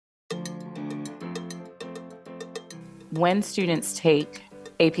when students take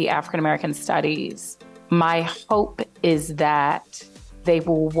AP African American Studies, my hope is that they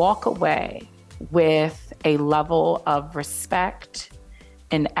will walk away with a level of respect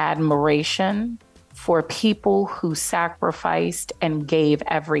and admiration for people who sacrificed and gave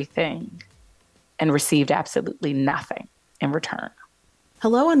everything and received absolutely nothing in return.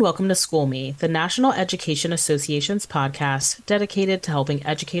 Hello and welcome to School Me, the National Education Association's podcast dedicated to helping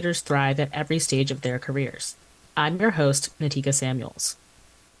educators thrive at every stage of their careers. I'm your host, Natika Samuels.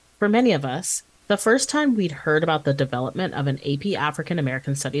 For many of us, the first time we'd heard about the development of an AP African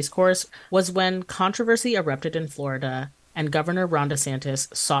American Studies course was when controversy erupted in Florida and Governor Ron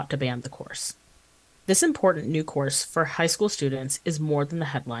DeSantis sought to ban the course. This important new course for high school students is more than the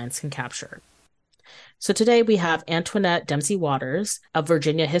headlines can capture. So today we have Antoinette Dempsey Waters, a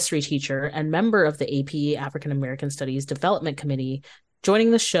Virginia history teacher and member of the AP African American Studies Development Committee,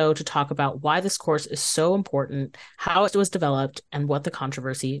 joining the show to talk about why this course is so important, how it was developed, and what the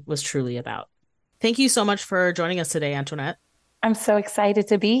controversy was truly about. Thank you so much for joining us today, Antoinette. I'm so excited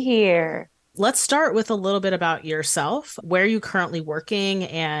to be here. Let's start with a little bit about yourself. Where are you currently working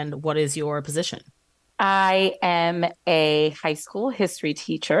and what is your position? I am a high school history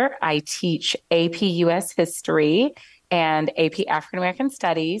teacher. I teach AP US History and AP African American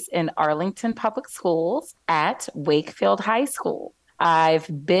Studies in Arlington Public Schools at Wakefield High School.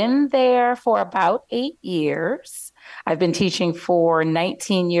 I've been there for about 8 years. I've been teaching for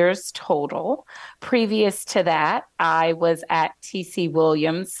 19 years total. Previous to that, I was at T.C.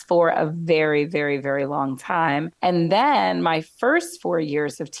 Williams for a very, very, very long time. And then my first 4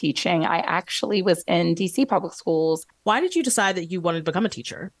 years of teaching, I actually was in D.C. Public Schools. Why did you decide that you wanted to become a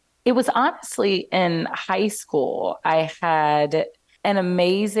teacher? It was honestly in high school. I had an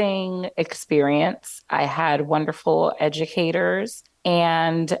amazing experience. I had wonderful educators,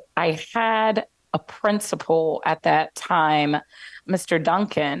 and I had a principal at that time, Mr.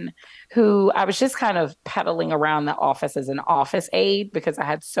 Duncan, who I was just kind of pedaling around the office as an office aide because I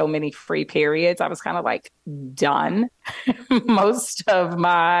had so many free periods. I was kind of like done most of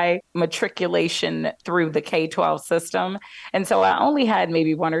my matriculation through the K-12 system. And so I only had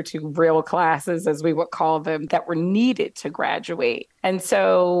maybe one or two real classes, as we would call them, that were needed to graduate. And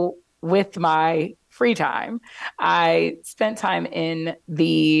so with my free time, I spent time in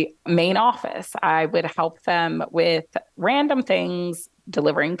the main office. I would help them with random things,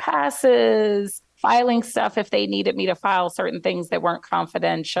 delivering passes, filing stuff if they needed me to file certain things that weren't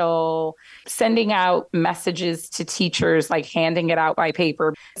confidential, sending out messages to teachers, like handing it out by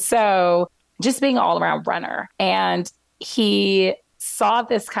paper. So just being an all-around runner. And he saw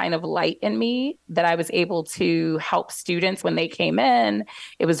this kind of light in me that I was able to help students when they came in.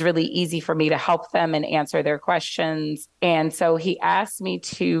 It was really easy for me to help them and answer their questions. And so he asked me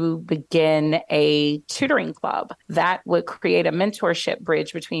to begin a tutoring club that would create a mentorship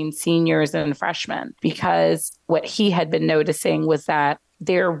bridge between seniors and freshmen, because what he had been noticing was that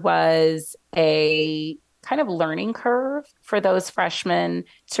there was a kind of learning curve for those freshmen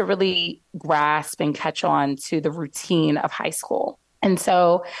to really grasp and catch on to the routine of high school. And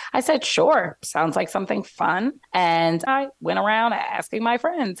so I said, sure, sounds like something fun. And I went around asking my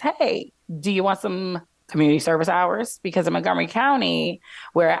friends, hey, do you want some community service hours? Because in Montgomery County,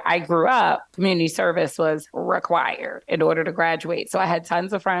 where I grew up, community service was required in order to graduate. So I had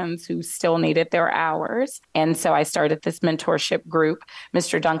tons of friends who still needed their hours. And so I started this mentorship group.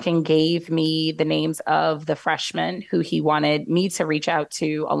 Mr. Duncan gave me the names of the freshmen who he wanted me to reach out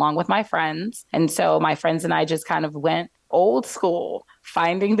to, along with my friends. And so my friends and I just kind of went old school,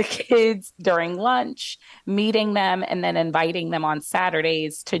 finding the kids during lunch, meeting them, and then inviting them on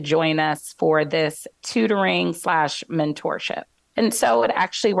Saturdays to join us for this tutoring / mentorship. And so it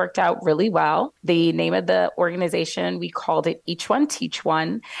actually worked out really well. The name of the organization, we called it Each One Teach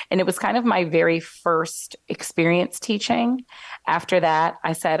One. And it was kind of my very first experience teaching. After that,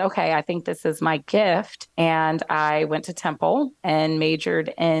 I said, okay, I think this is my gift. And I went to Temple and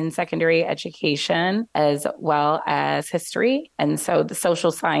majored in secondary education as well as history. And so the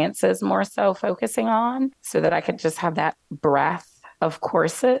social sciences more so focusing on, so that I could just have that breadth of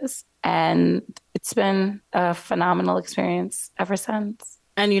courses. And it's been a phenomenal experience ever since.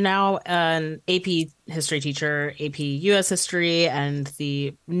 And you're now an AP history teacher, AP US History, and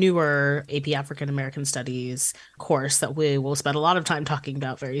the newer AP African American Studies course that we will spend a lot of time talking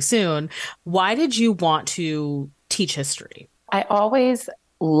about very soon. Why did you want to teach history? I always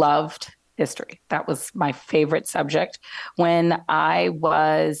loved history. That was my favorite subject. When I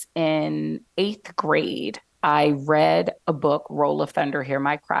was in 8th grade, I read a book, Roll of Thunder, Hear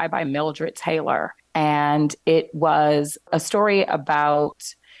My Cry by Mildred Taylor. And it was a story about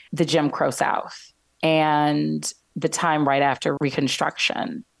the Jim Crow South. And the time right after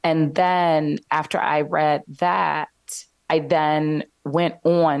Reconstruction. And then after I read that, I then went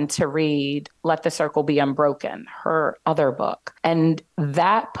on to read Let the Circle Be Unbroken, her other book. And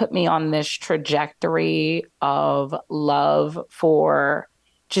that put me on this trajectory of love for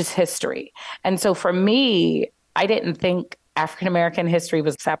just history. And so for me, I didn't think African American history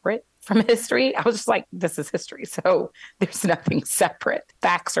was separate from history. I was just like, this is history. So there's nothing separate.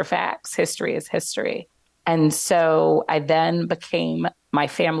 Facts are facts. History is history. And so I then became my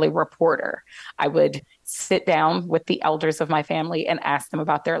family reporter. I would sit down with the elders of my family and ask them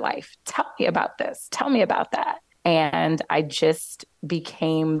about their life. Tell me about this. Tell me about that. And I just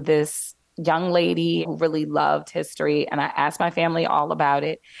became this young lady who really loved history. And I asked my family all about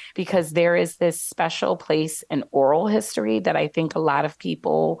it because there is this special place in oral history that I think a lot of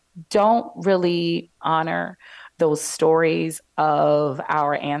people don't really honor, those stories of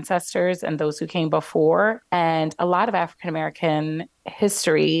our ancestors and those who came before. And a lot of African American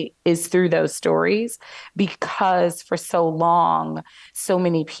history is through those stories because for so long, so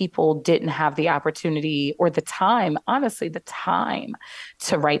many people didn't have the opportunity or the time, honestly, the time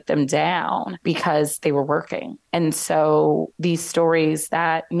to write them down because they were working. And so these stories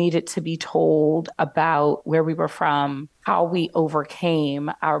that needed to be told about where we were from, how we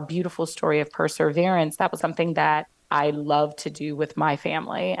overcame, our beautiful story of perseverance, that was something that I loved to do with my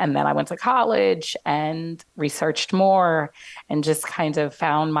family. And then I went to college and researched more and just kind of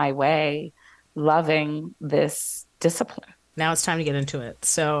found my way loving this discipline. Now it's time to get into it.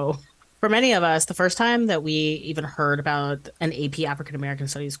 So, for many of us, the first time that we even heard about an AP African American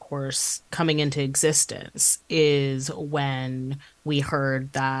Studies course coming into existence is when we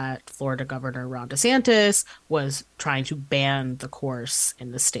heard that Florida Governor Ron DeSantis was trying to ban the course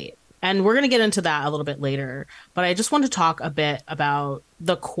in the state. And we're going to get into that a little bit later, but I just want to talk a bit about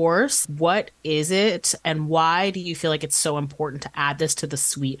the course. What is it, and why do you feel like it's so important to add this to the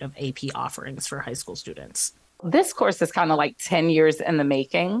suite of AP offerings for high school students? This course is kind of like 10 years in the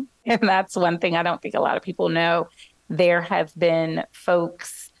making. And that's one thing I don't think a lot of people know. There have been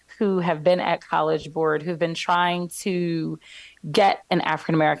folks who have been at College Board who've been trying to get an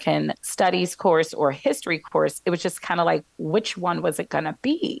African American studies course or history course. It was just kind of like, which one was it going to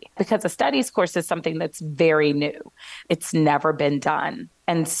be? Because a studies course is something that's very new. It's never been done.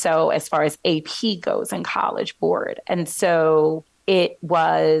 And so as far as AP goes in College Board. And so it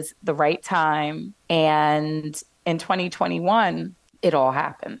was the right time. And in 2021, it all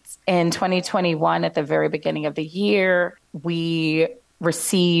happens. In 2021, at the very beginning of the year, we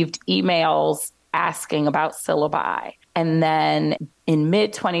received emails asking about syllabi. And then in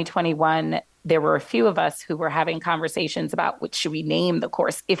mid 2021, there were a few of us who were having conversations about what should we name the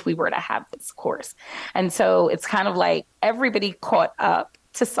course if we were to have this course. And so it's kind of like everybody caught up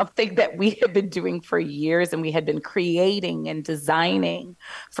to something that we had been doing for years and we had been creating and designing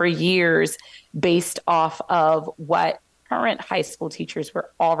for years based off of what current high school teachers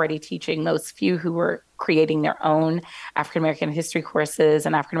were already teaching, those few who were creating their own African American history courses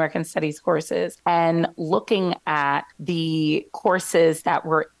and African American studies courses, and looking at the courses that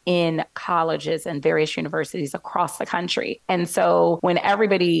were in colleges and various universities across the country. And so when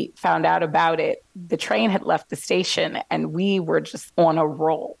everybody found out about it, the train had left the station and we were just on a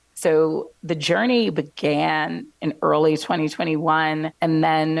roll. So the journey began in early 2021, and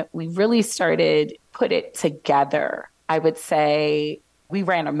then we really started put it together. I would say we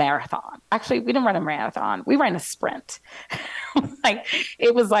ran a marathon. Actually, we didn't run a marathon. We ran a sprint. Like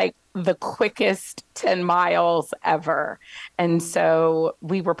it was like the quickest 10 miles ever. And so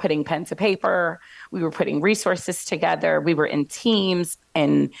we were putting pen to paper. We were putting resources together. We were in teams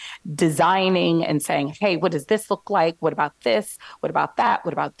and designing and saying, hey, what does this look like? What about this? What about that?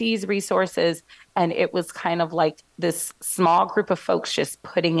 What about these resources? And it was kind of like this small group of folks just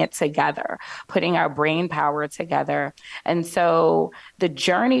putting it together, putting our brain power together. And so the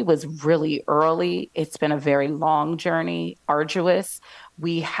journey was really early. It's been a very long journey, arduous.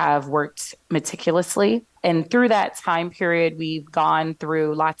 We have worked meticulously. And through that time period, we've gone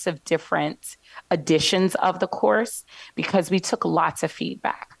through lots of different editions of the course because we took lots of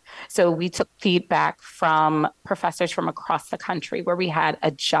feedback. So we took feedback from professors from across the country where we had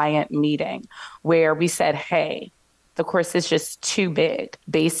a giant meeting where we said, hey, the course is just too big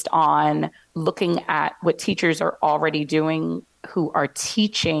based on looking at what teachers are already doing who are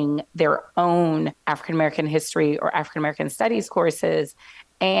teaching their own African American history or African American studies courses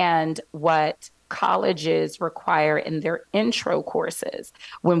and what colleges require in their intro courses.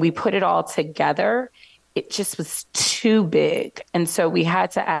 When we put it all together, it just was too big. And so we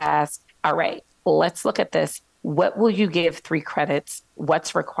had to ask, all right, let's look at this What will you give 3 credits?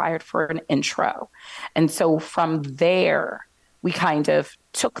 What's required for an intro? And so from there, we kind of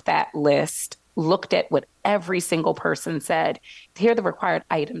took that list, looked at what every single person said. Here are the required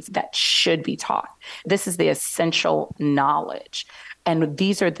items that should be taught. This is the essential knowledge. And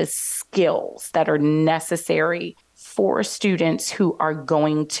these are the skills that are necessary for students who are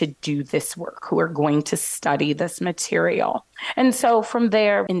going to do this work, who are going to study this material. And so from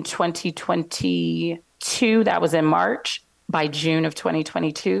there in 2022, that was in March, by June of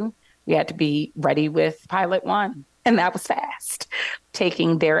 2022, we had to be ready with Pilot One. And that was fast,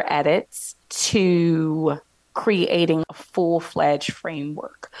 taking their edits to creating a full-fledged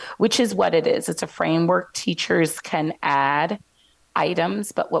framework, which is what it is. It's a framework. Teachers can add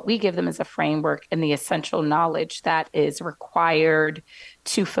items, but what we give them is a framework and the essential knowledge that is required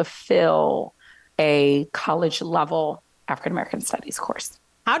to fulfill a college level African American Studies course.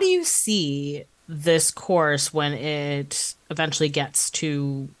 How do you see this course when it eventually gets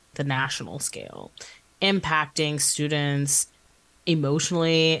to the national scale, impacting students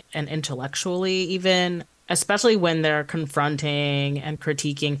emotionally and intellectually, even, especially when they're confronting and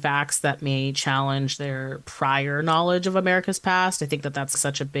critiquing facts that may challenge their prior knowledge of America's past? I think that that's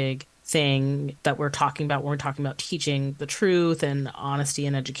such a big thing that we're talking about when we're talking about teaching the truth and honesty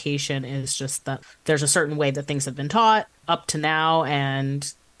in education, is just that there's a certain way that things have been taught up to now,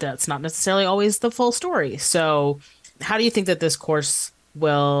 and that's not necessarily always the full story. So how do you think that this course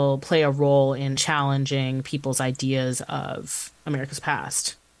will play a role in challenging people's ideas of America's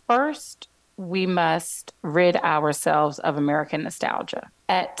past? First, we must rid ourselves of American nostalgia.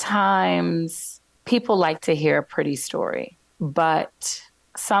 At times, people like to hear a pretty story, but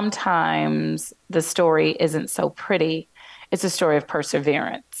sometimes the story isn't so pretty. It's a story of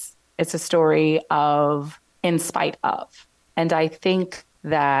perseverance. It's a story of in spite of. And I think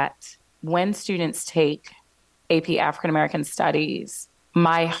that when students take AP African American Studies,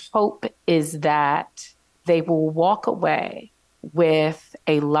 my hope is that they will walk away with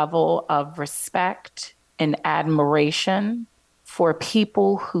a level of respect and admiration for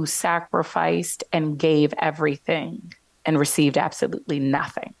people who sacrificed and gave everything and received absolutely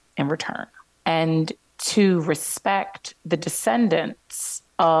nothing in return. And to respect the descendants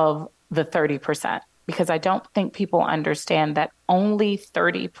of the 30%, because I don't think people understand that only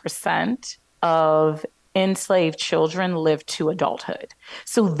 30% of enslaved children live to adulthood.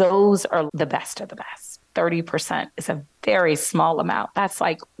 So those are the best of the best. 30% is a very small amount. That's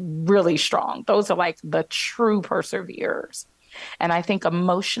like really strong. Those are like the true perseverers. And I think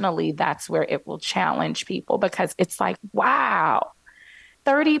emotionally, that's where it will challenge people, because it's like, wow,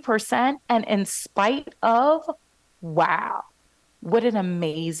 30%. And in spite of, wow, what an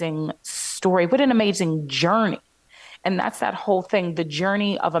amazing story. What an amazing journey. And that's that whole thing, the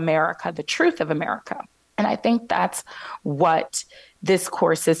journey of America, the truth of America. And I think that's what this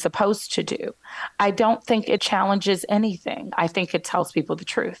course is supposed to do. I don't think it challenges anything. I think it tells people the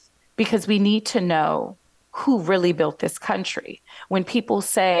truth, because we need to know who really built this country. When people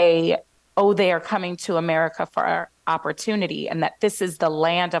say, oh, they are coming to America for opportunity and that this is the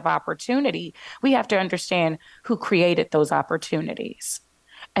land of opportunity, we have to understand who created those opportunities.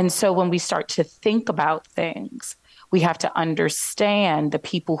 And so when we start to think about things, we have to understand the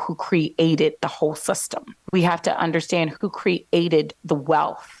people who created the whole system. We have to understand who created the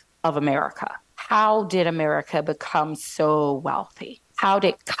wealth of America. How did America become so wealthy? How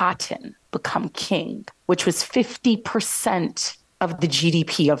did cotton become king, which was 50% of the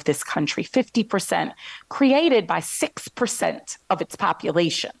GDP of this country, 50% created by 6% of its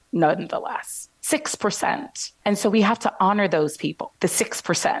population, nonetheless, 6%. And so we have to honor those people, the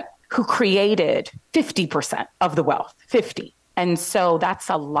 6%. Who created 50% of the wealth, 50. And so that's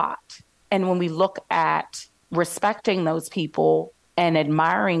a lot. And when we look at respecting those people and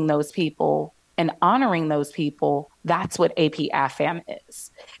admiring those people and honoring those people, that's what AP AFAM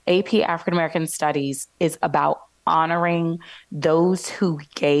is. AP African American Studies is about honoring those who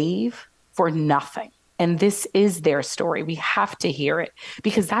gave for nothing. And this is their story. We have to hear it,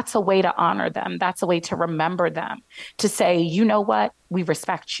 because that's a way to honor them. That's a way to remember them, to say, you know what? We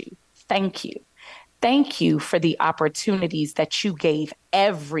respect you. Thank you. Thank you for the opportunities that you gave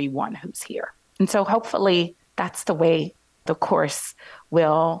everyone who's here. And so hopefully that's the way the course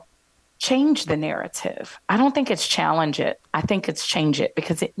will change the narrative. I don't think it's challenge it. I think it's change it,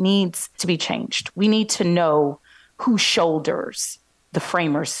 because it needs to be changed. We need to know whose shoulders the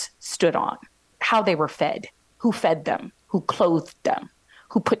framers stood on, how they were fed, who fed them, who clothed them,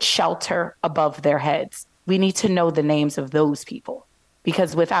 who put shelter above their heads. We need to know the names of those people,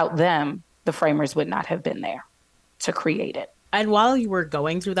 because without them, the framers would not have been there to create it. And while you were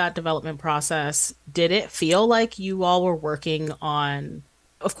going through that development process, did it feel like you all were working on,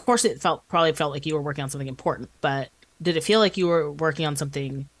 of course, it probably felt like you were working on something important, but did it feel like you were working on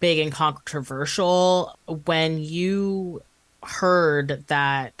something big and controversial when you heard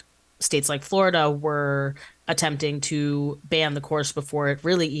that states like Florida were attempting to ban the course before it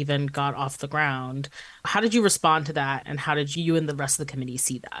really even got off the ground? How did you respond to that, and how did you and the rest of the committee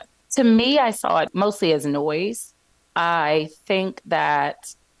see that? To me, I saw it mostly as noise. I think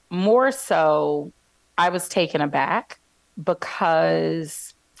that more so, I was taken aback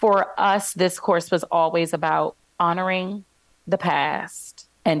because for us, this course was always about honoring the past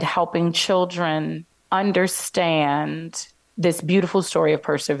and helping children understand this beautiful story of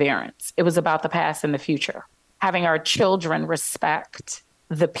perseverance. It was about the past and the future, having our children respect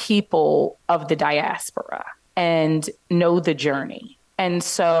the people of the diaspora and know the journey. And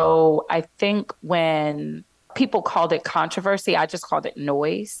so I think when people called it controversy, I just called it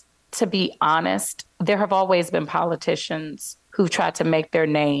noise. To be honest, there have always been politicians who tried to make their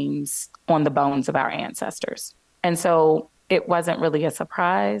names on the bones of our ancestors. And so it wasn't really a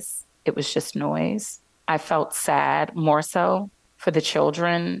surprise. It was just noise. I felt sad more so for the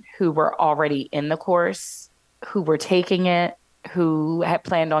children who were already in the course, who were taking it, who had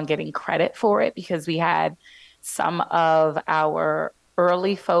planned on getting credit for it, because we had some of our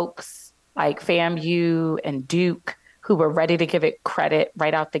early folks like FAMU and Duke who were ready to give it credit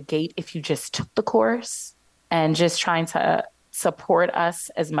right out the gate if you just took the course, and just trying to support us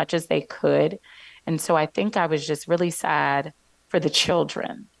as much as they could. And so I think I was just really sad for the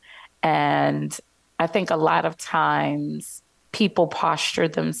children. And I think a lot of times people posture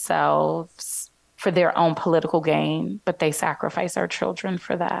themselves for their own political gain, but they sacrifice our children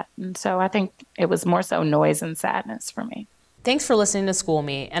for that. And so I think it was more so noise and sadness for me. Thanks for listening to School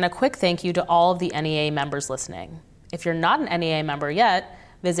Me, and a quick thank you to all of the NEA members listening. If you're not an NEA member yet,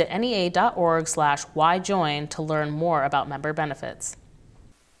 visit nea.org/whyjoin to learn more about member benefits.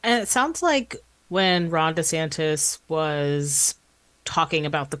 And it sounds like when Ron DeSantis was talking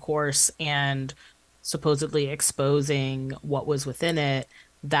about the course and supposedly exposing what was within it,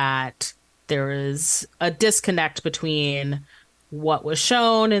 that there is a disconnect between what was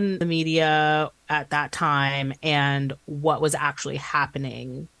shown in the media at that time and what was actually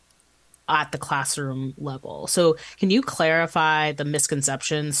happening at the classroom level. So can you clarify the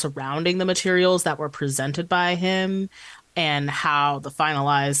misconceptions surrounding the materials that were presented by him and how the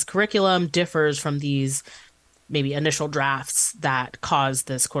finalized curriculum differs from these maybe initial drafts that caused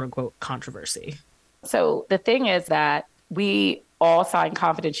this quote unquote controversy? So the thing is that we all sign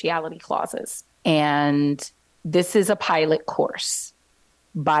confidentiality clauses, and this is a pilot course.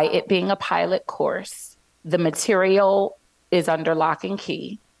 By it being a pilot course, the material is under lock and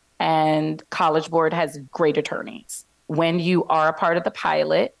key, and College Board has great attorneys. When you are a part of the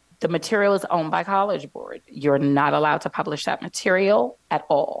pilot, the material is owned by College Board. You're not allowed to publish that material at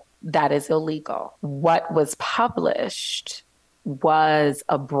all. That is illegal. What was published was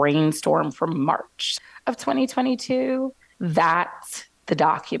a brainstorm from March of 2022. That's the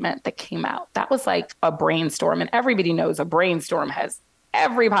document that came out. That was like a brainstorm. And everybody knows a brainstorm has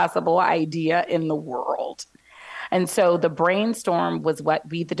every possible idea in the world. And so the brainstorm was what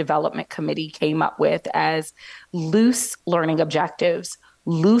we, the development committee, came up with as loose learning objectives,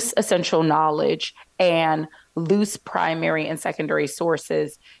 loose essential knowledge, and loose primary and secondary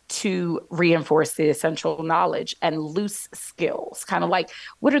sources to reinforce the essential knowledge, and loose skills, kind of like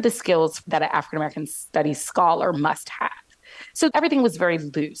what are the skills that an African American studies scholar must have. So everything was very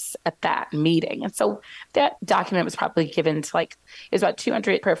loose at that meeting. And so that document was probably given to it was about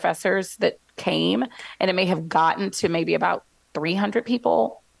 200 professors that came, and it may have gotten to maybe about 300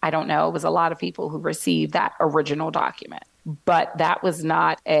 people. I don't know. It was a lot of people who received that original document. But that was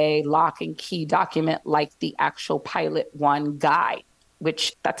not a lock and key document like the actual Pilot One guide,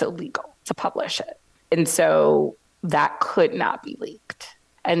 which that's illegal to publish it. And so that could not be leaked.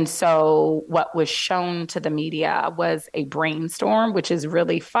 And so what was shown to the media was a brainstorm, which is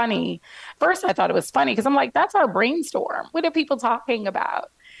really funny. First, I thought it was funny because I'm like, that's our brainstorm. What are people talking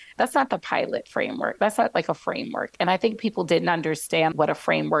about? That's not the pilot framework. That's not like a framework. And I think people didn't understand what a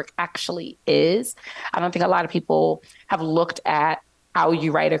framework actually is. I don't think a lot of people have looked at how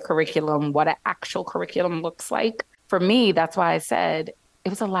you write a curriculum, what an actual curriculum looks like. For me, that's why I said it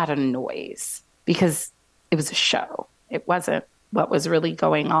was a lot of noise because it was a show. It wasn't what was really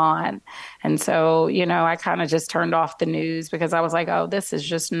going on. And so, I kind of just turned off the news because I was like, oh, this is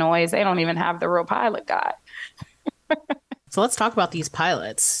just noise. They don't even have the real pilot guide. So let's talk about these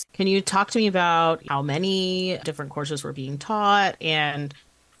pilots. Can you talk to me about how many different courses were being taught and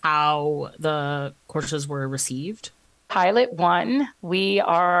how the courses were received? Pilot one, we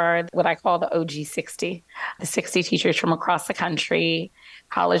are what I call the OG 60, the 60 teachers from across the country.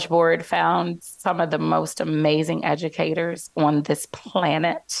 College Board found some of the most amazing educators on this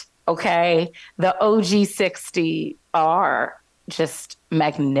planet. Okay. The OG 60 are just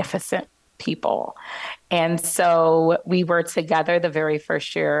magnificent people. And so we were together the very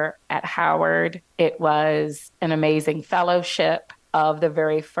first year at Howard. It was an amazing fellowship of the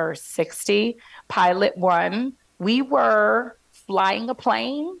very first 60. Pilot one, we were flying a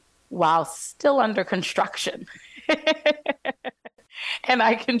plane while still under construction. And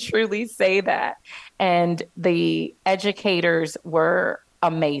I can truly say that. And the educators were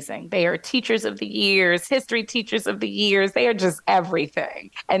amazing. They are teachers of the years, history teachers of the years. They are just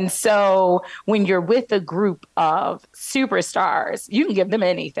everything. And so when you're with a group of superstars, you can give them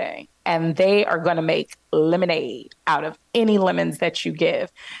anything and they are going to make lemonade out of any lemons that you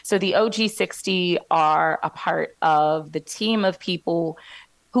give. So the OG 60 are a part of the team of people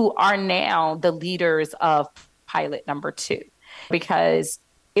who are now the leaders of pilot number 2, because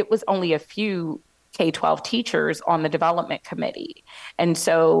it was only a few K-12 teachers on the development committee. And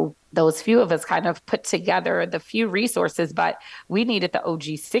so those few of us kind of put together the few resources, but we needed the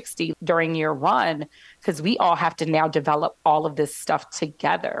OG 60 during year 1 because we all have to now develop all of this stuff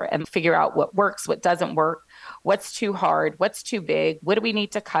together and figure out what works, what doesn't work, what's too hard, what's too big, what do we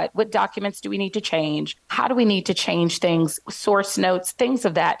need to cut, what documents do we need to change, how do we need to change things, source notes, things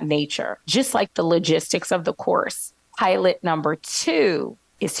of that nature, just like the logistics of the course. Pilot number 2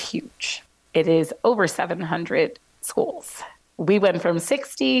 is huge. It is over 700 schools. We went from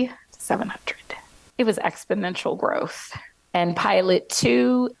 60 to 700. It was exponential growth. And pilot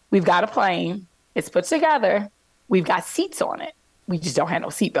 2, we've got a plane. It's put together. We've got seats on it. We just don't have no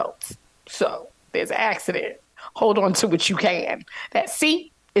seat belts. So there's an accident. Hold on to what you can. That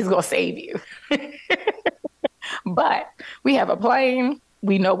seat is going to save you. But we have a plane.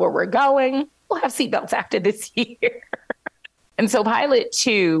 We know where we're going. We'll have seat belts after this year. And so pilot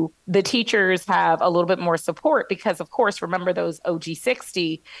 2, the teachers have a little bit more support because, of course, remember those OG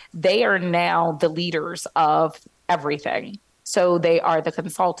 60, they are now the leaders of everything. So they are the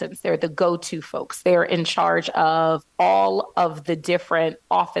consultants. They're the go-to folks. They're in charge of all of the different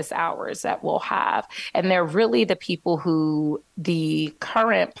office hours that we'll have. And they're really the people who the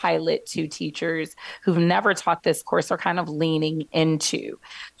current pilot 2 teachers who've never taught this course are kind of leaning into.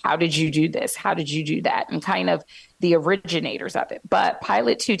 How did you do this? How did you do that? And kind of the originators of it. But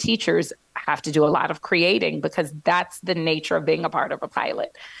pilot 2 teachers have to do a lot of creating because that's the nature of being a part of a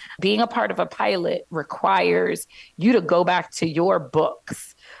pilot. Being a part of a pilot requires you to go back to your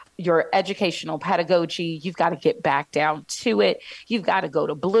books, your educational pedagogy. You've got to get back down to it. You've got to go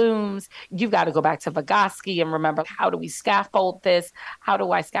to Bloom's. You've got to go back to Vygotsky and remember, how do we scaffold this? How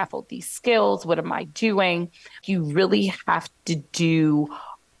do I scaffold these skills? What am I doing? You really have to do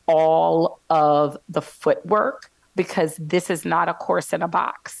all of the footwork because this is not a course in a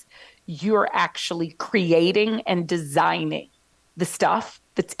box. You're actually creating and designing the stuff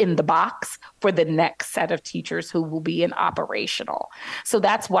that's in the box for the next set of teachers who will be in operational. So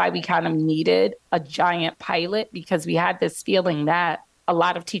that's why we kind of needed a giant pilot, because we had this feeling that a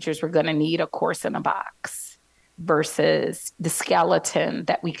lot of teachers were going to need a course in a box versus the skeleton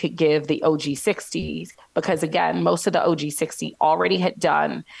that we could give the OG 60s. Because again, most of the OG 60 already had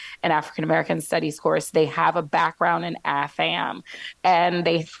done an African American Studies course. They have a background in AFAM and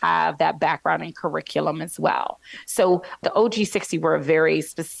they have that background in curriculum as well. So the OG 60 were a very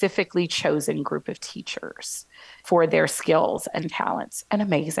specifically chosen group of teachers for their skills and talents and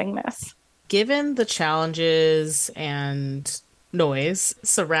amazingness. Given the challenges and noise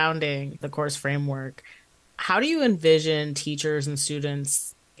surrounding the course framework, how do you envision teachers and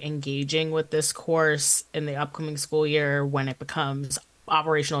students engaging with this course in the upcoming school year when it becomes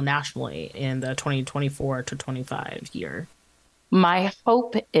operational nationally in the 2024 to 25 year? My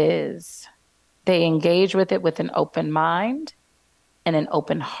hope is they engage with it with an open mind and an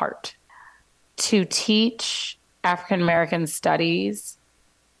open heart. To teach African American studies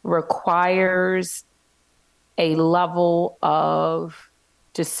requires a level of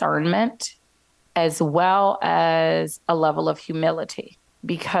discernment as well as a level of humility,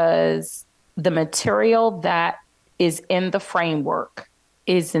 because the material that is in the framework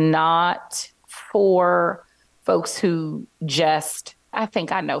is not for folks who just, I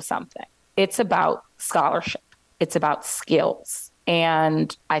think I know something. It's about scholarship. It's about skills.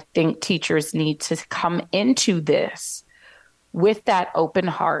 And I think teachers need to come into this with that open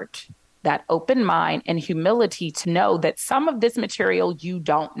heart, that open mind and humility to know that some of this material you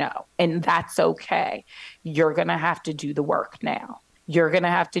don't know, and that's okay. You're going to have to do the work now. You're going to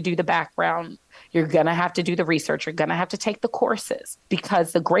have to do the background. You're going to have to do the research. You're going to have to take the courses,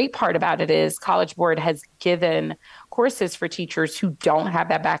 because the great part about it is College Board has given courses for teachers who don't have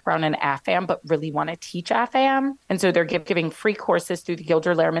that background in AFAM but really want to teach AFAM. And so they're giving free courses through the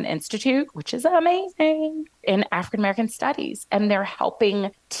Gilder Lehrman Institute, which is amazing, in African American studies. And they're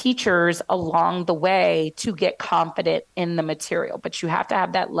helping teachers along the way to get confident in the material. But you have to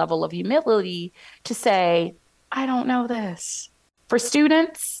have that level of humility to say, I don't know this. For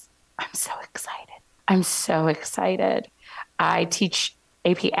students, I'm so excited. I'm so excited. I teach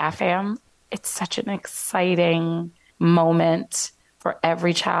AP AFAM. It's such an exciting moment for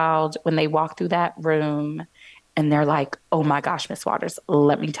every child when they walk through that room and they're like, oh my gosh, Miss Waters,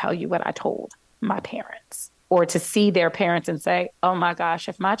 let me tell you what I told my parents. Or to see their parents and say, oh my gosh,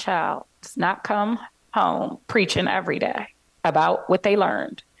 if my child does not come home preaching every day about what they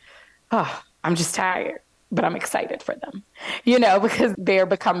learned, oh, I'm just tired. But I'm excited for them, because they're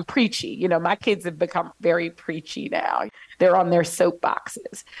become preachy. My kids have become very preachy now. They're on their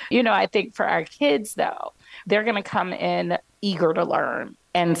soapboxes. I think for our kids, though, they're going to come in eager to learn.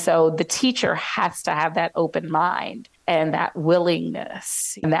 And so the teacher has to have that open mind and that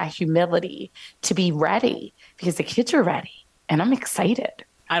willingness and that humility to be ready, because the kids are ready. And I'm excited.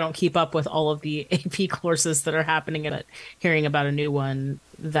 I don't keep up with all of the AP courses that are happening, and hearing about a new one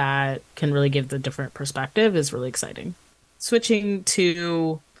that can really give the different perspective is really exciting. Switching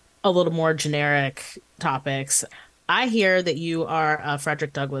to a little more generic topics, I hear that you are a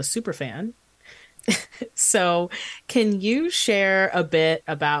Frederick Douglass superfan. So can you share a bit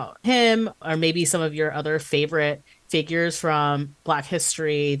about him, or maybe some of your other favorite figures from Black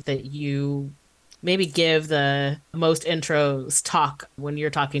history that you maybe give the most intros talk when you're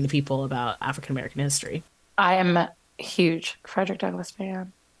talking to people about African American history? I am a huge Frederick Douglass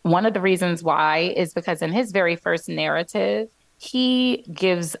fan. One of the reasons why is because in his very first narrative, he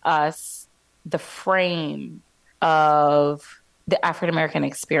gives us the frame of the African American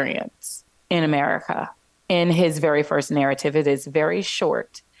experience in America. In his very first narrative, it is very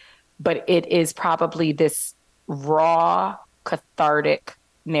short, but it is probably this raw, cathartic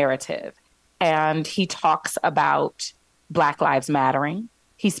narrative. And he talks about Black Lives Mattering.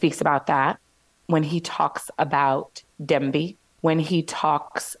 He speaks about that. When he talks about Demby, when he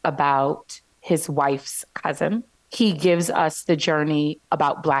talks about his wife's cousin, he gives us the journey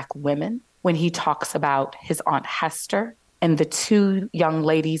about Black women. When he talks about his Aunt Hester and the two young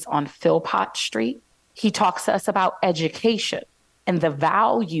ladies on Philpott Street, he talks to us about education and the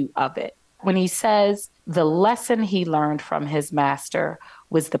value of it. When he says the lesson he learned from his master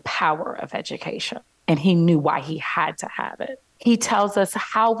was the power of education, and he knew why he had to have it. He tells us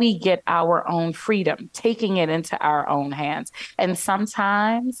how we get our own freedom, taking it into our own hands. And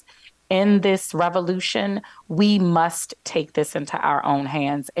sometimes in this revolution, we must take this into our own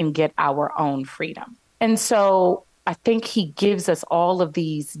hands and get our own freedom. And so I think he gives us all of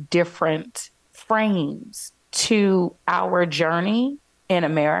these different frames to our journey in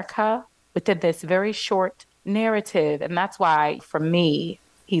America within this very short narrative. And that's why, for me,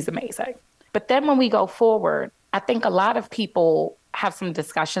 he's amazing. But then when we go forward, I think a lot of people have some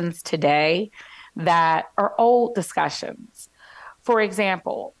discussions today that are old discussions. For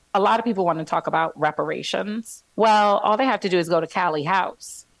example, a lot of people want to talk about reparations. Well, all they have to do is go to Callie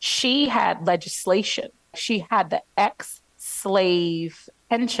House. She had legislation. She had the ex-slave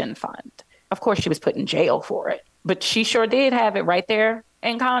pension fund. Of course, she was put in jail for it, but she sure did have it right there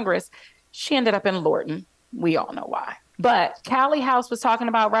in Congress. She ended up in Lorton. We all know why. But Callie House was talking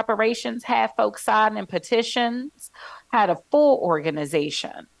about reparations, had folks signing petitions, had a full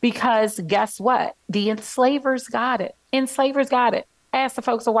organization. Because guess what? The enslavers got it. Enslavers got it. Ask the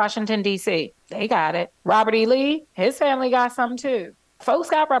folks of Washington, D.C. They got it. Robert E. Lee, his family got some too. Folks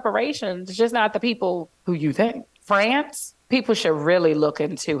got reparations, just not the people who you think. France, people should really look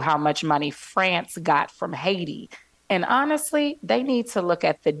into how much money France got from Haiti. And honestly, they need to look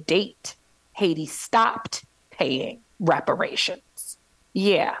at the date Haiti stopped paying reparations.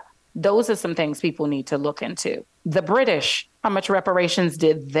 Yeah, those are some things people need to look into. The British, how much reparations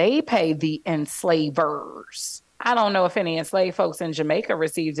did they pay the enslavers? I don't know if any enslaved folks in Jamaica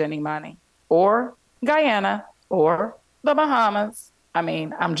received any money, or Guyana, or the Bahamas. I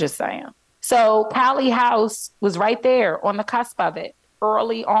mean, I'm just saying. So Callie House was right there on the cusp of it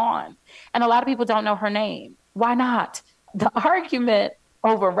early on. And a lot of people don't know her name. Why not? The argument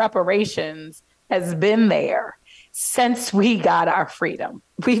over reparations has been there since we got our freedom.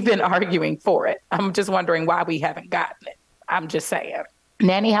 We've been arguing for it. I'm just wondering why we haven't gotten it. I'm just saying.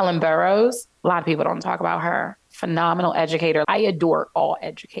 Nannie Helen Burroughs, a lot of people don't talk about her. Phenomenal educator. I adore all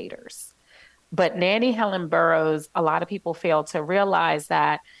educators. But Nanny Helen Burroughs, a lot of people fail to realize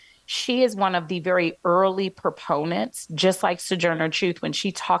that she is one of the very early proponents, just like Sojourner Truth, when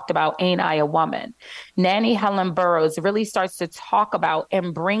she talked about Ain't I a Woman. Nanny Helen Burroughs really starts to talk about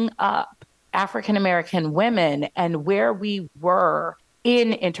and bring up African American women and where we were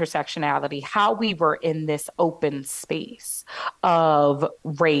in intersectionality, how we were in this open space of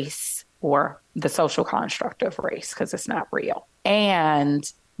race or the social construct of race, because it's not real,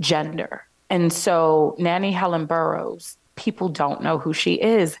 and gender. And so Nanny Helen Burroughs, people don't know who she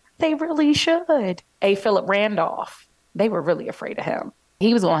is. They really should. A. Philip Randolph, they were really afraid of him.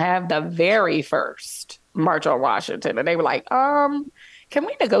 He was going to have the very first March on Washington. And they were like, can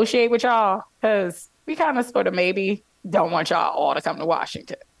we negotiate with y'all? Because we kind of sort of maybe don't want y'all all to come to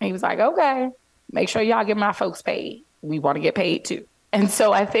Washington. And he was like, okay, make sure y'all get my folks paid. We want to get paid too. And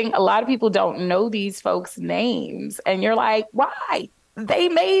so I think a lot of people don't know these folks' names. And you're like, why? They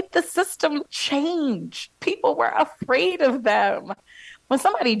made the system change. People were afraid of them. When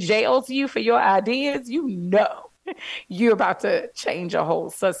somebody jails you for your ideas, you know you're about to change a whole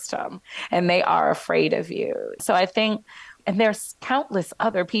system, and they are afraid of you. So I think, and there's countless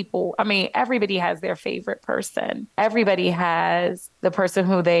other people. I mean, everybody has their favorite person. Everybody has the person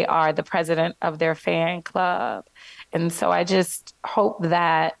who they are the president of their fan club. And so I just hope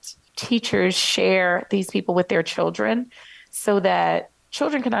that teachers share these people with their children so that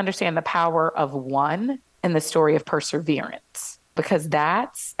children can understand the power of one and the story of perseverance, because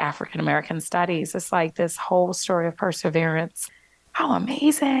that's African American studies. It's like this whole story of perseverance. How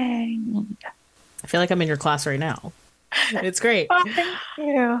amazing. I feel like I'm in your class right now. It's great. Oh, thank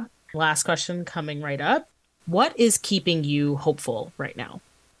you. Last question coming right up. What is keeping you hopeful right now?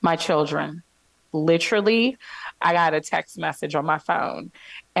 My children. Literally, I got a text message on my phone,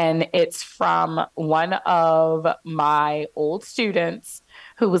 and it's from one of my old students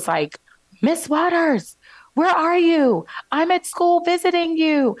who was like, Miss Waters, where are you? I'm at school visiting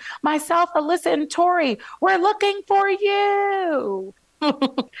you. Myself, Alyssa, and Tori, we're looking for you.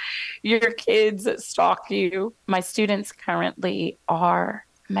 Your kids stalk you. My students currently are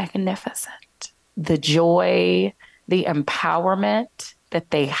magnificent. The joy, the empowerment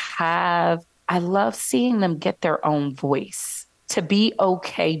that they have. I love seeing them get their own voice, to be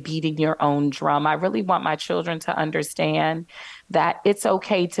okay beating your own drum. I really want my children to understand that it's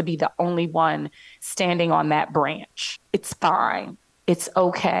okay to be the only one standing on that branch. It's fine. It's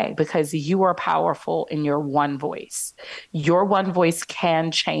okay, because you are powerful in your one voice. Your one voice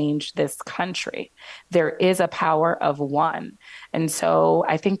can change this country. There is a power of one. And so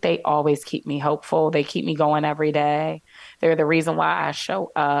I think they always keep me hopeful. They keep me going every day. They're the reason why I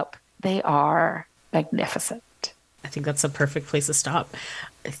show up. They are magnificent. I think that's a perfect place to stop.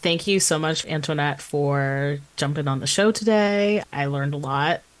 Thank you so much, Antoinette, for jumping on the show today. I learned a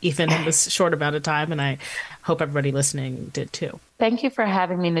lot, even in this short amount of time, and I hope everybody listening did too. Thank you for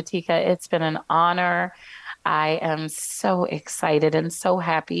having me, Natika. It's been an honor. I am so excited and so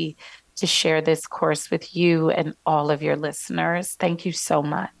happy to share this course with you and all of your listeners. Thank you so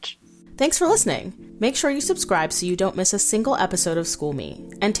much. Thanks for listening. Make sure you subscribe so you don't miss a single episode of School Me,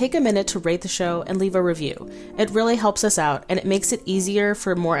 and take a minute to rate the show and leave a review. It really helps us out, and it makes it easier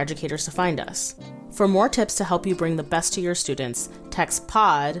for more educators to find us. For more tips to help you bring the best to your students, text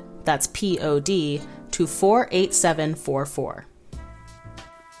POD, that's POD, to 48744.